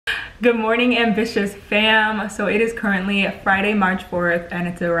Good morning, ambitious fam. So it is currently Friday, March 4th, and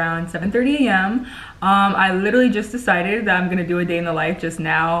it's around 7:30 a.m. I literally just decided that I'm gonna do a day in the life just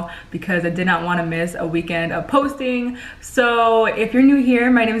now because I did not want to miss a weekend of posting. So if you're new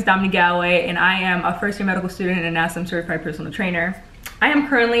here, my name is Dominique Galloway, and I am a first-year medical student and a NASM certified personal trainer. I am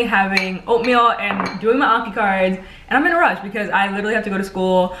currently having oatmeal and doing my Anki cards, and I'm in a rush because I literally have to go to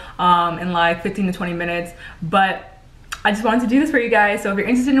school in like 15 to 20 minutes, but I just wanted to do this for you guys. So if you're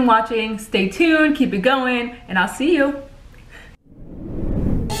interested in watching, stay tuned, keep it going, and I'll see you.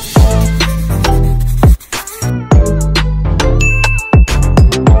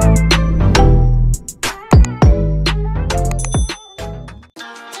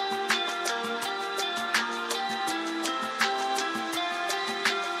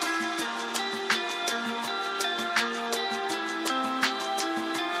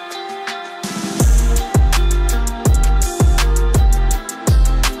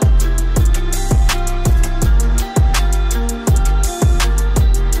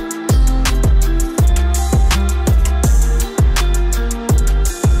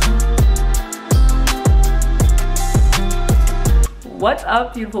 What's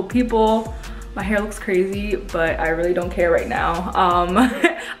up, beautiful people? My hair looks crazy, but I really don't care right now.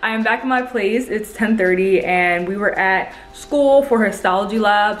 I am back in my place. It's 10:30 and we were at school for histology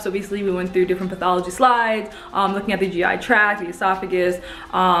lab. So basically we went through different pathology slides, looking at the GI tract, the esophagus,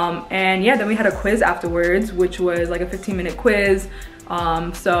 and yeah, then we had a quiz afterwards, which was like a 15-minute quiz.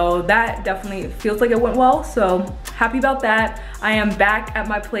 So that definitely feels like it went well, so happy about that. I am back at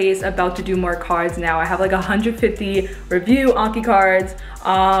my place about to do more cards now. I have like 150 review Anki cards,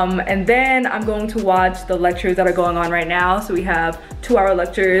 and then I'm going to watch the lectures that are going on right now. So we have 2-hour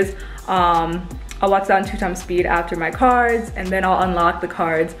lectures. I'll watch that in 2 times speed after my cards, and then I'll unlock the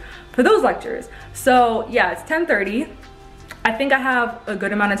cards for those lectures. So yeah, it's 10:30. I think I have a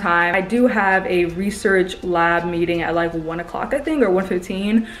good amount of time. I do have a research lab meeting at like 1 o'clock, I think, or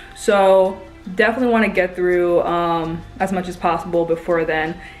 1:15. So definitely want to get through as much as possible before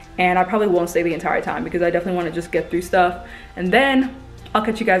then. And I probably won't stay the entire time because I definitely want to just get through stuff. And then I'll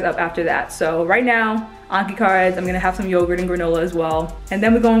catch you guys up after that. So right now, Anki cards, I'm gonna have some yogurt and granola as well. And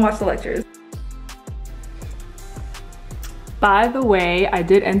then we go and watch the lectures. By the way, I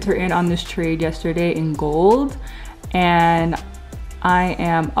did enter in on this trade yesterday in gold, and I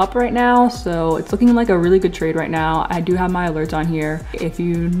am up right now, so it's looking like a really good trade right now. I do have my alerts on here. If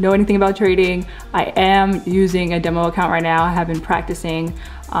you know anything about trading, I am using a demo account right now. I have been practicing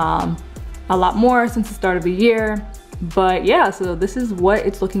a lot more since the start of the year. But yeah, so this is what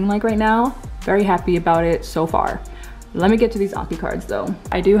it's looking like right now. Very happy about it so far. Let me get to these Anki cards though.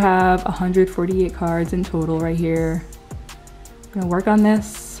 I do have 148 cards in total right here. I'm gonna work on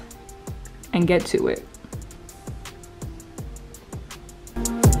this and get to it.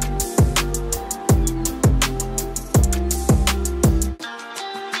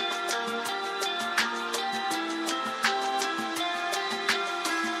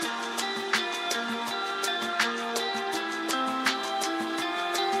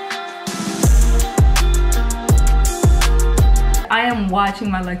 I am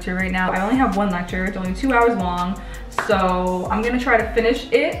watching my lecture right now. I only have 1 lecture, it's only 2 hours long. So I'm gonna try to finish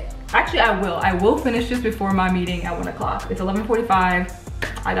it. Actually, I will finish this before my meeting at 1 o'clock. It's 11:45,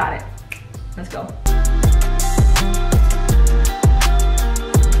 I got it. Let's go.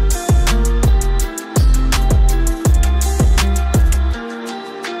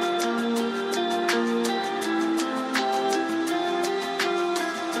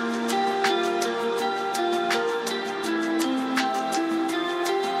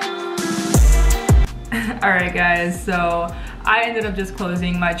 Alright guys, so I ended up just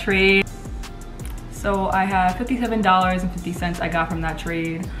closing my trade. So I have $57.50 I got from that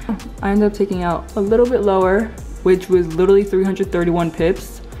trade. I ended up taking out a little bit lower, which was literally 331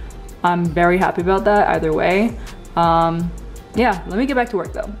 pips. I'm very happy about that either way. Yeah, let me get back to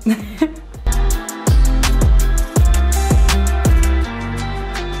work though.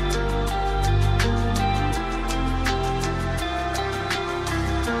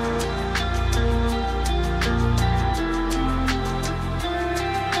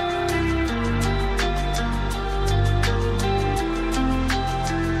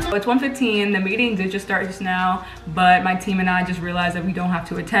 It's 1:15, the meeting did just start just now, but my team and I just realized that we don't have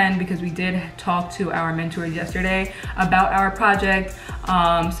to attend because we did talk to our mentors yesterday about our project.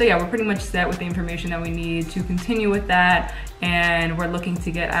 So yeah, we're pretty much set with the information that we need to continue with that, and we're looking to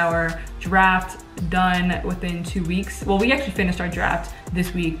get our draft done within 2 weeks. Well, we actually finished our draft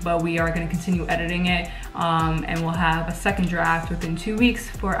this week, but we are going to continue editing it, and we'll have a second draft within 2 weeks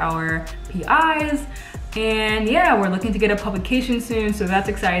for our PIs. And yeah, we're looking to get a publication soon, so that's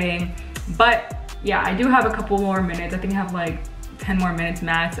exciting. But yeah, I do have a couple more minutes. I think I have like 10 more minutes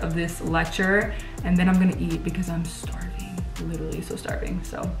max of this lecture, and then I'm gonna eat because I'm starving, literally so starving.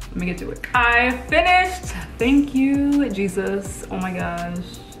 So let me get to it. I finished, thank you, Jesus, oh my gosh.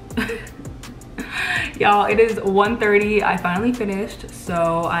 Y'all, it is 1:30, I finally finished,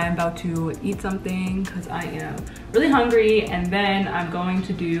 so I am about to eat something because I am really hungry, and then I'm going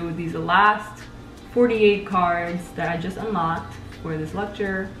to do these last 48 cards that I just unlocked for this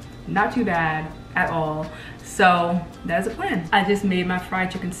lecture. Not too bad at all. So that's a plan. I just made my fried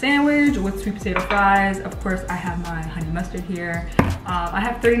chicken sandwich with sweet potato fries. Of course, I have my honey mustard here. I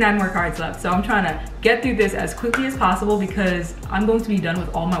have 39 more cards left, so I'm trying to get through this as quickly as possible because I'm going to be done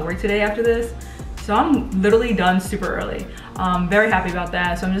with all my work today after this. So I'm literally done super early. Very happy about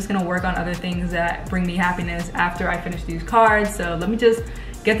that. So I'm just gonna work on other things that bring me happiness after I finish these cards. So let me just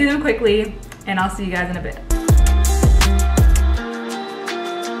get through them quickly, and I'll see you guys in a bit.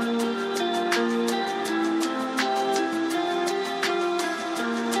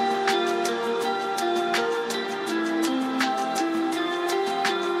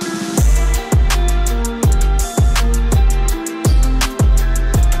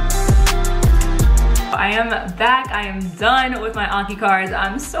 I am back. I am done with my Anki cards.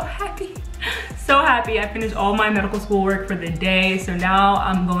 I'm so happy. So happy. I finished all my medical school work for the day, so now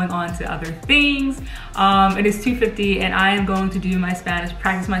I'm going on to other things. It is 2:50 and I am going to do my Spanish,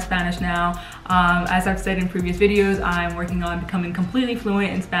 practice my Spanish now. As I've said in previous videos, I'm working on becoming completely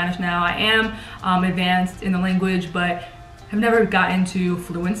fluent in Spanish now. I am advanced in the language, but I've never gotten to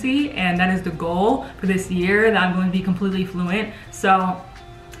fluency, and that is the goal for this year, that I'm going to be completely fluent. So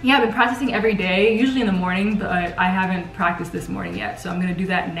yeah, I've been practicing every day, usually in the morning, but I haven't practiced this morning yet. So I'm gonna do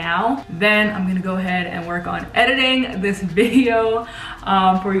that now. Then I'm gonna go ahead and work on editing this video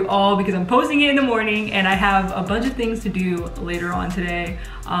for you all because I'm posting it in the morning and I have a bunch of things to do later on today.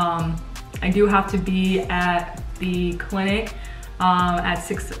 I do have to be at the clinic at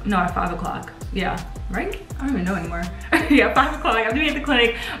 5 o'clock. Yeah, right? I don't even know anymore. Yeah, 5 o'clock. I'm doing it at the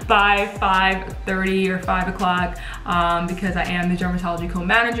clinic by 5:30 or 5 o'clock because I am the dermatology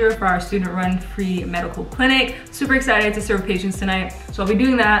co-manager for our student-run free medical clinic. Super excited to serve patients tonight. So I'll be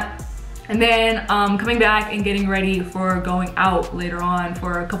doing that. And then coming back and getting ready for going out later on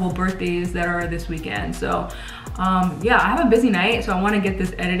for a couple birthdays that are this weekend. So yeah, I have a busy night, so I want to get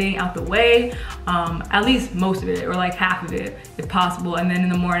this editing out the way, at least most of it, or like half of it if possible, and then in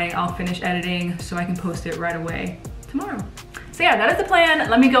the morning I'll finish editing so I can post it right away tomorrow. So yeah, that is the plan.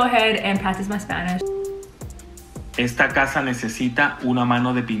 Let me go ahead and practice my Spanish. Esta casa necesita una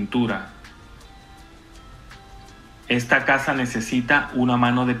mano de pintura. Esta casa necesita una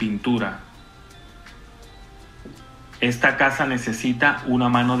mano de pintura. Esta casa necesita una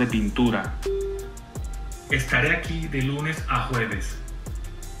mano de pintura. Estaré aquí de lunes a jueves.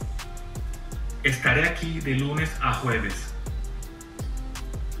 Estaré aquí de lunes a jueves.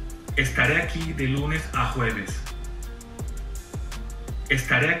 Estaré aquí de lunes a jueves.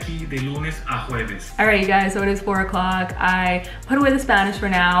 Estaré aquí de lunes a jueves. Alright you guys, so it is 4 o'clock. I put away the Spanish for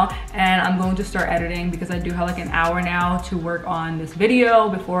now and I'm going to start editing because I do have like an hour now to work on this video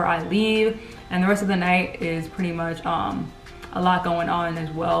before I leave. And the rest of the night is pretty much a lot going on as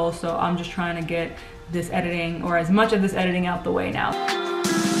well. So I'm just trying to get this editing, or as much of this editing, out the way now.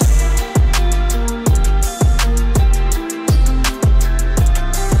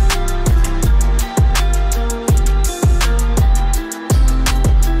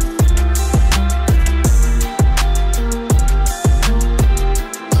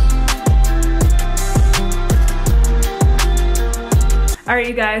 Alright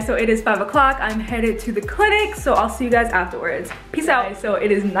you guys, so it is 5 o'clock. I'm headed to the clinic, so I'll see you guys afterwards. Peace out. So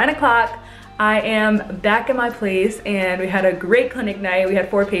it is 9 o'clock. I am back at my place and we had a great clinic night. We had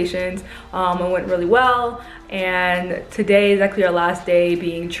 4 patients. It went really well, and today is actually our last day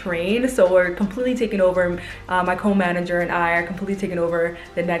being trained, so we're completely taking over. My co-manager and I are completely taking over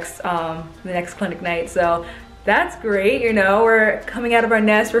the next clinic night. So that's great, you know, we're coming out of our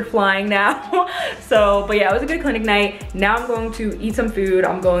nest, we're flying now. So, but yeah, it was a good clinic night. Now I'm going to eat some food.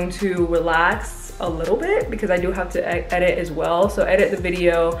 I'm going to relax a little bit because I do have to edit as well. So edit the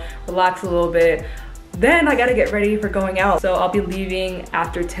video, relax a little bit. Then I gotta get ready for going out. So I'll be leaving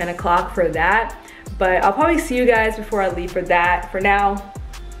after 10 o'clock for that. But I'll probably see you guys before I leave for that. For now,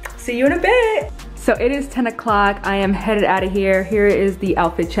 see you in a bit. So it is 10 o'clock. I am headed out of here. Here is the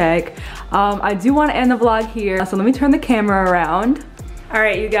outfit check. I do want to end the vlog here, so let me turn the camera around. All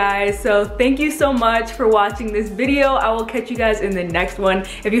right, you guys, so thank you so much for watching this video. I will catch you guys in the next one.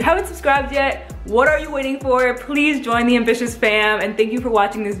 If you haven't subscribed yet, What are you waiting for? Please join the ambitious fam, and thank you for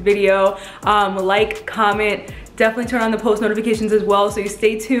watching this video. Like, comment, definitely turn on the post notifications as well so you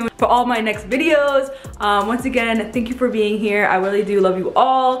stay tuned for all my next videos. Once again, thank you for being here. I really do love you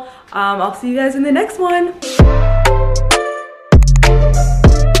all. I'll see you guys in the next one.